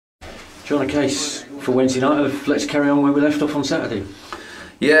So on a case for Wednesday night of let's carry on where we left off on Saturday.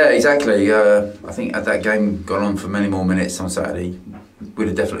 Yeah, exactly. I think had that game gone on for many more minutes on Saturday, we'd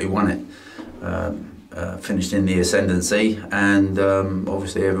have definitely won it. Finished in the ascendancy, and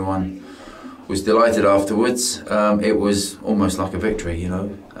obviously everyone was delighted afterwards. It was almost like a victory, you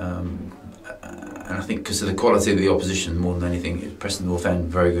know. And I think because of the quality of the opposition more than anything, Preston North End,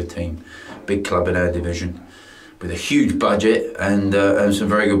 very good team, big club in our division, with a huge budget and some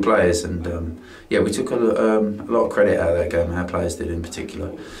very good players. And yeah, we took a lot of credit out of that game, our players did in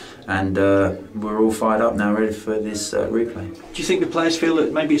particular. And we're all fired up now, ready for this replay. Do you think the players feel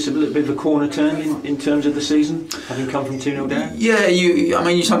that maybe it's a little bit of a corner turn in terms of the season, having come from 2-0 down? Yeah, I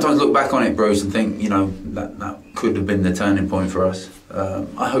mean, you sometimes look back on it, Bruce, and think, you know, that could have been the turning point for us.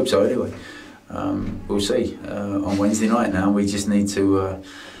 I hope so anyway. We'll see. On Wednesday night now, we just need to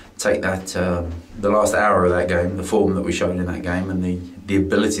take that, the last hour of that game, the form that we showed in that game, and the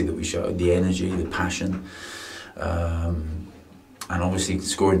ability that we showed, the energy, the passion, and obviously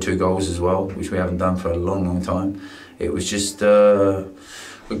scoring 2 goals as well, which we haven't done for a long, long time. It was just a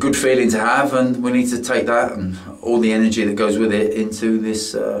good feeling to have, and we need to take that and all the energy that goes with it into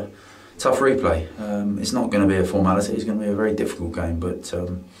this tough replay. It's not going to be a formality, it's going to be a very difficult game, but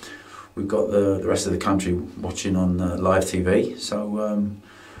we've got the rest of the country watching on live TV, so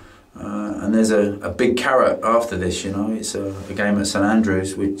and there's a big carrot after this, you know. It's a game at St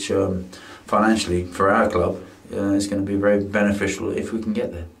Andrews, which financially for our club is going to be very beneficial if we can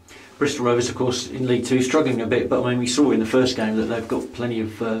get there. Bristol Rovers, of course, in League Two, struggling a bit, but I mean, we saw in the first game that they've got plenty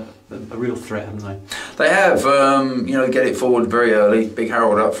of a real threat, haven't they? They have, you know, get it forward very early. Big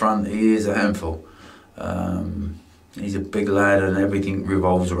Harold up front, he is a handful. He's a big lad, and everything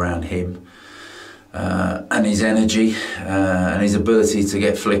revolves around him. And his energy and his ability to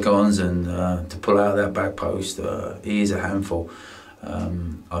get flick-ons and to pull out that back post, he is a handful.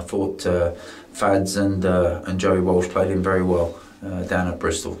 I thought Fads and Joey Walsh played him very well down at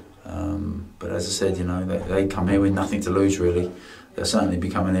Bristol. But as I said, you know, they come here with nothing to lose really. They'll certainly be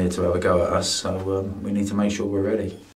coming here to have a go at us, so we need to make sure we're ready.